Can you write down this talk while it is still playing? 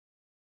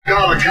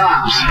Call the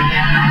cops.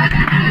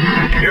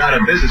 You're out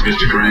of business,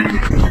 Mr.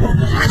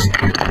 Crane.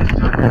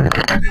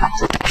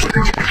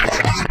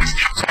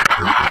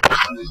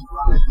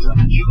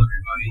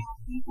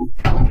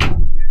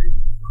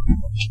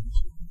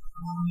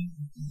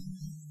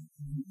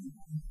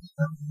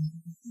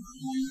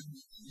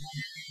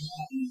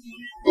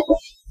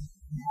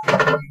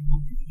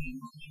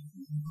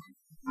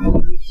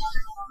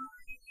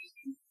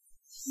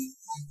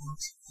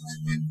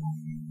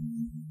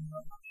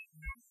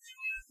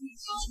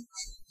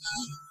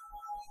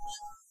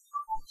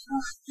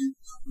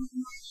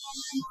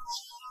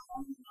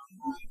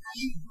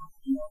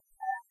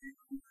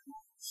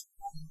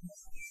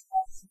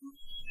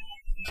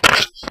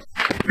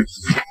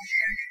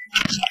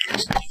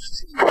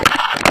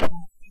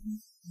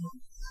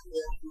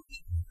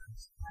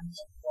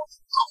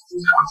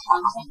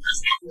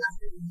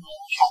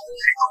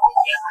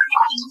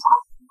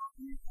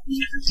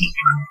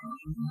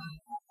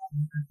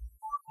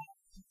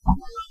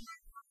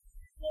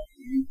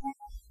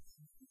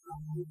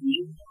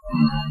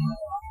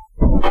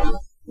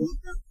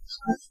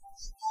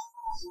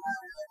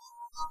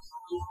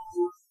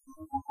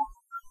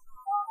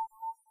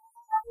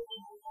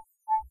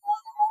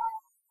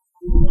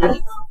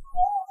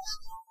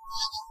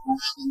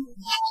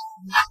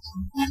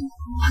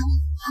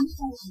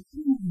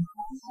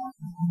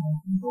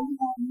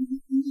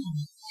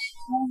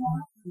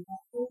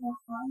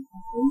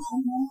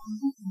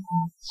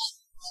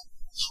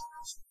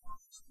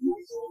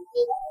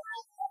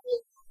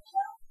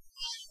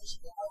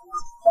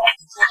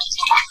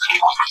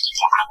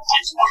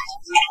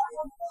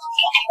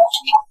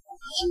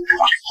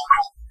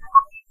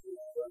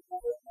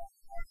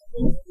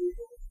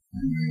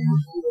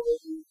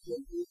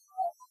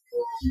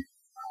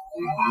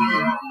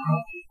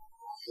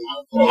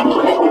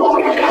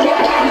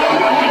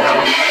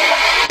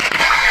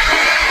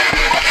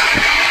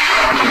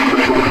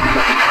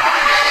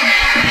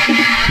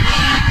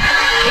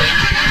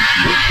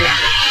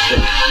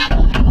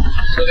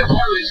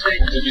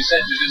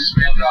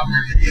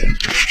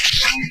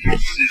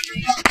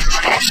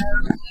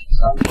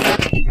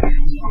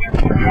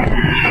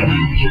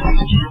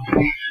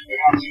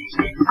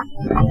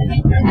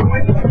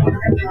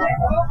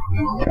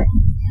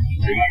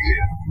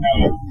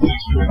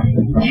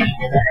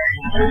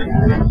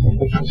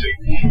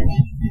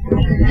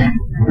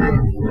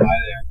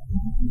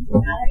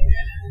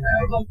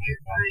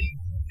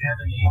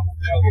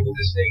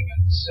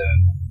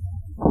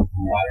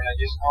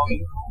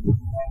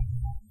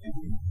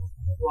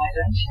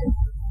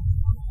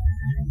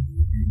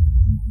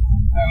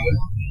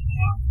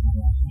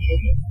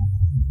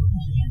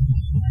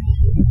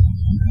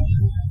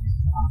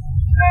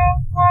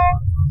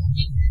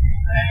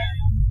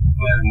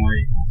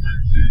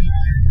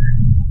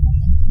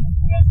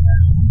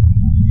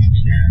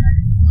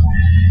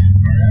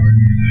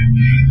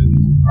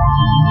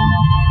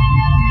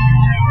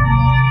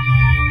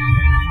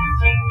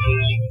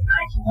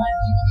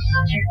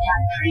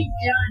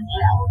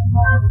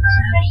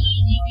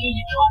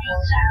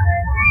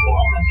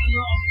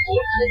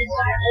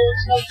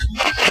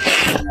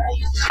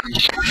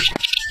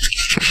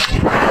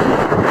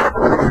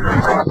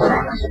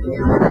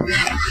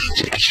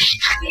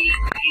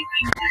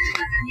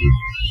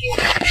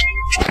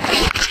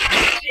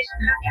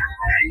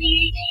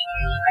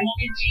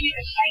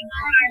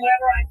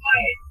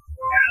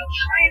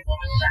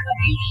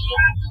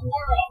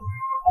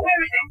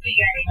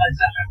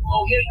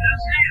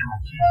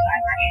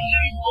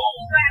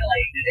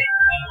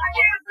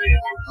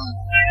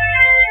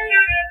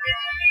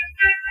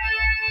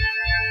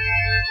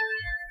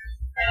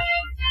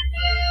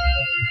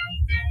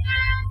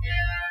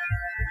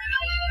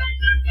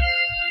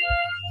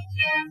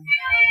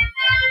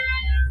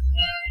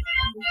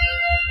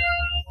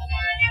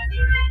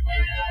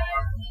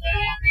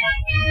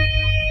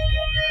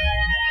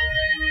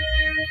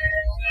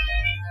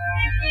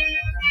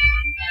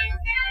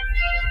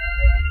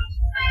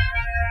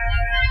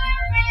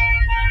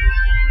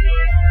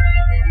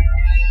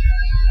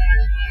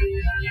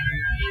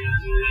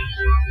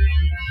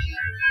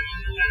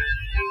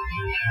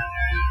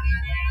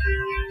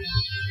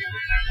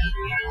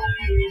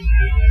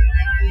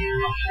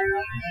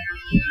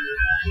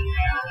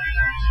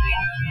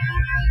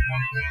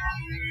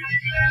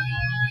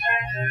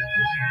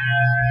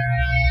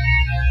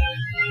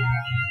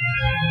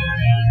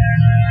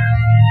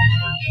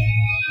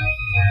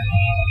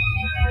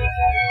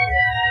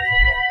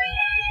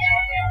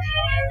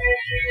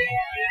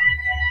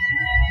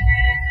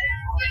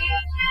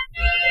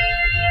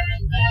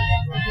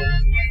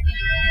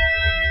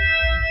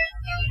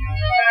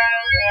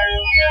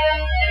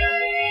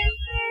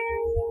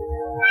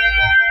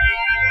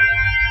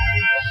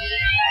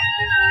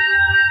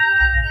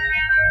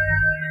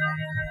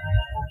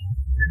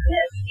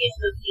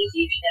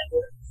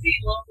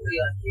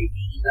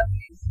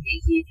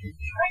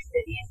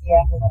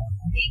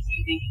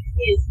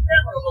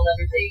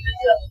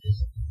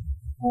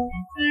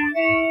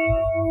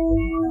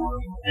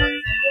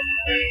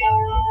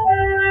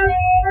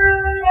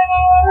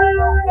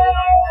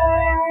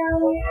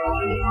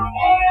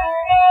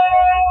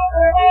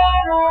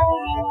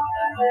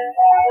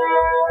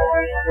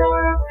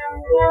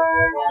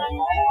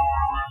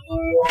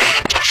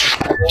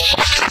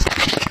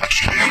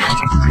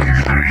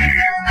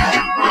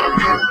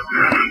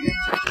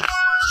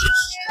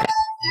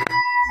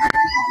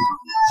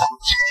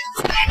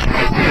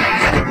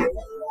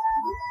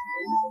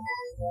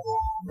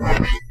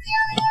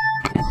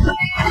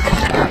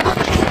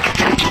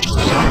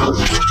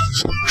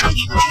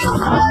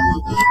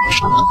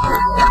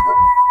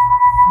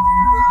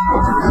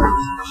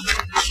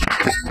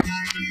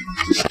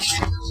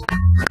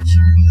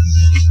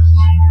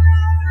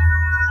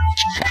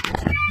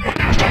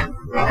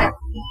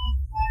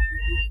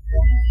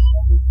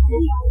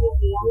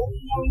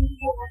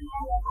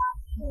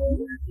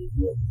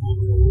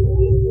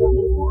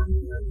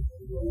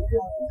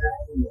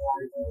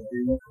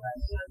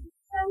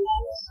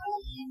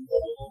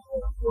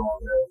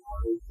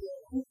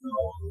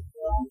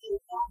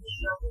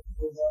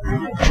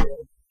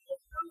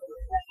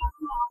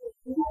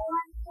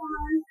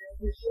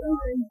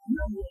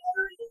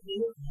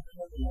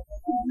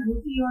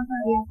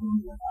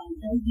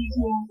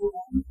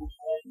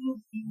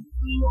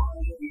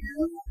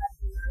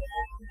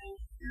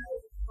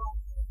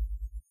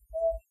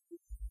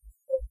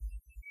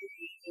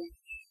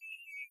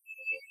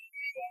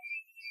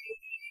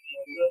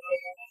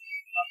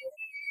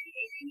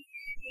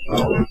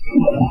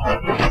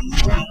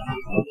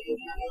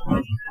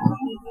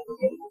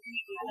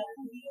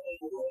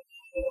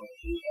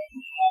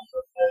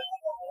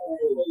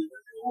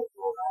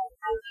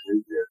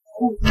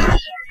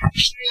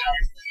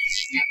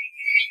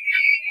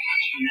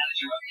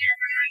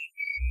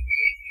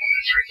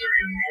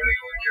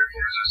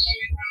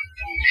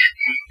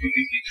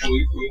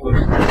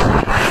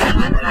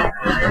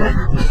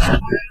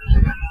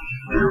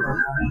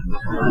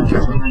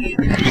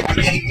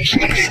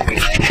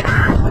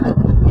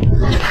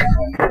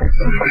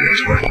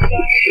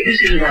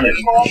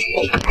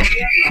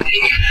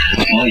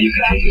 All you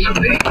can take is a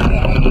big.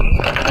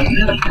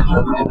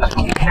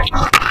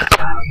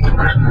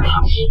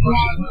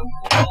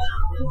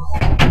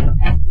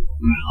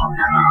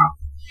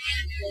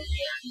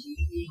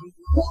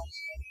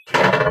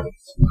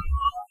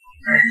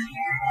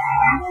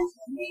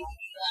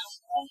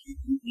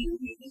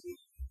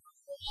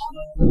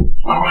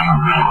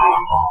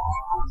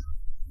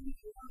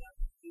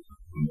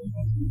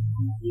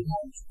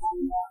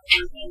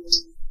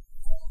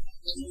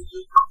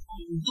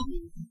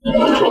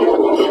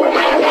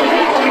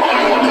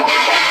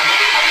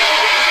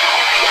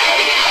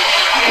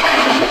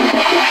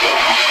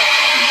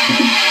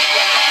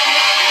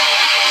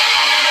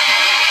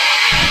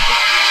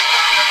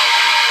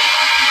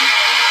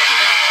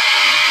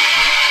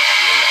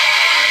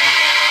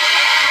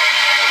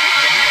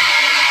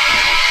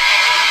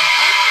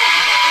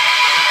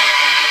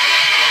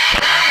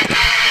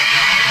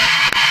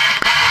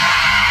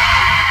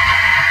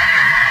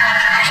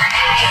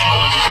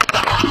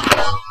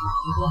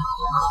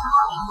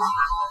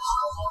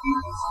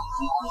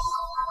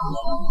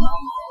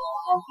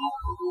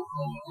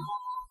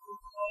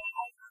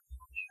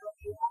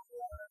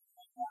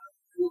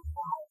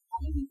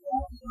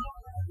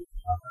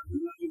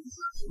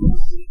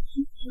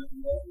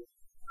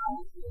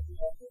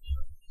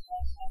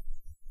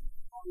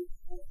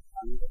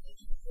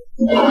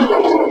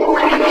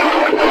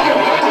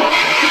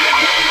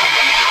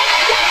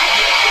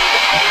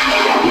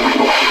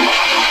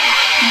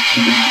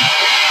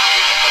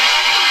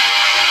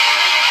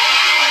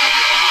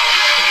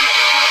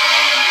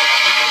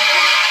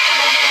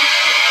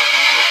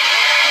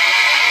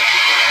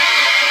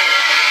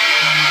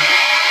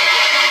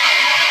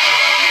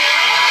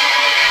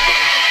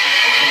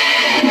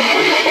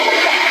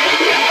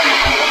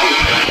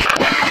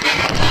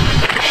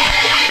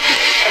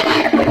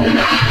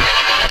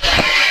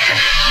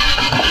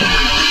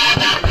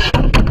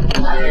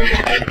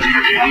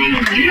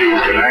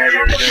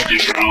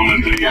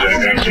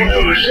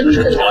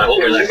 Well, I hope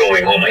you're not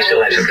going home. I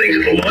still have some things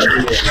at the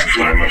laundry.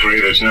 I'm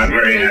afraid it's not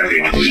very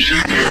happy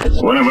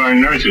news. One of our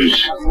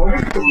nurses,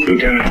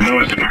 Lieutenant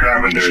Norton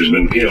Carpenter, has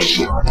been killed.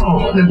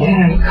 Oh,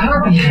 Lieutenant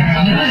Carpenter.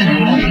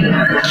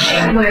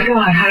 Oh, my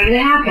God, how did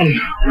it happen?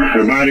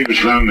 Her body was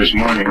found this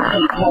morning.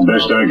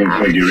 Best I can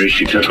figure is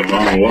she took a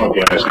long walk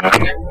last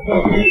night.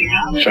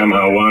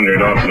 Somehow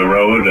wandered off the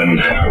road and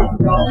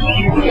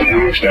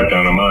stepped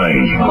on a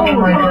mine. Oh,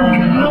 my God.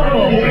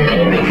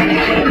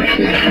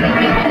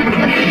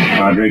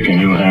 Padre, can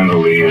you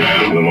handle the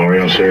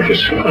memorial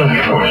service? Of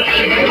course.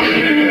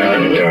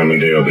 Time and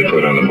day will be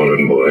put on the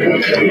bulletin board.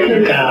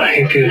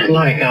 If you'd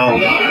like, I'll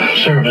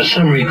serve as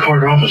summary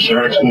court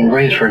officer and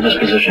arrange for a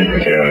disposition.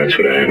 Yeah, that's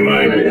what I had in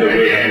mind.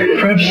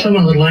 Perhaps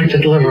someone would like to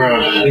deliver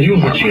a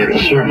eulogy at the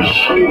service.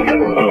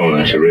 Oh,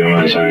 that's a real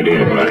nice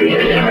idea, buddy.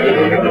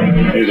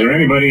 Is there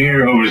anybody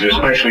here who was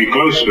especially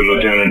close to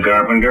Lieutenant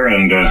Carpenter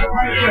and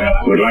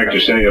would like to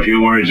say a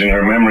few words in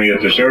her memory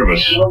at the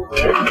service?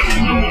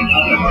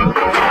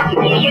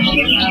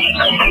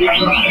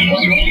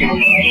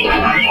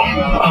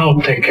 I'll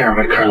take care of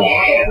it, Colonel.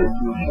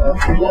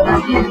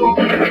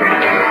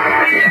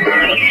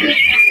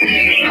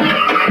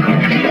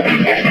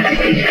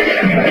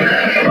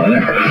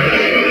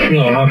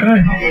 Hello,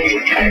 Hawkeye.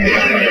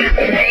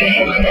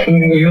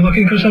 Were you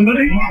looking for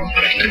somebody?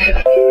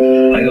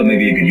 I thought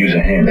maybe you could use a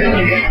hand.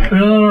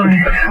 No,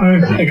 I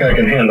think I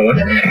can handle it.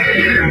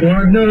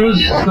 Lord knows,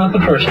 it's not the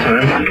first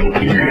time.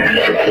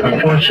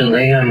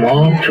 Unfortunately, I'm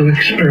all too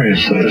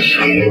experienced at this.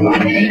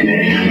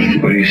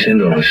 Where do you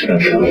send all this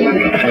stuff?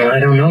 Well, I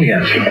don't know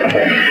yet.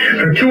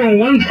 Her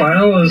 201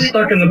 file is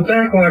stuck in the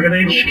backlog at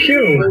HQ.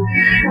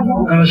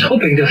 I was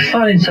hoping to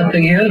find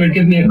something here that would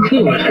give me a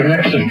clue as to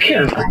next of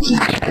kin.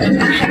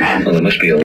 Well, there must be a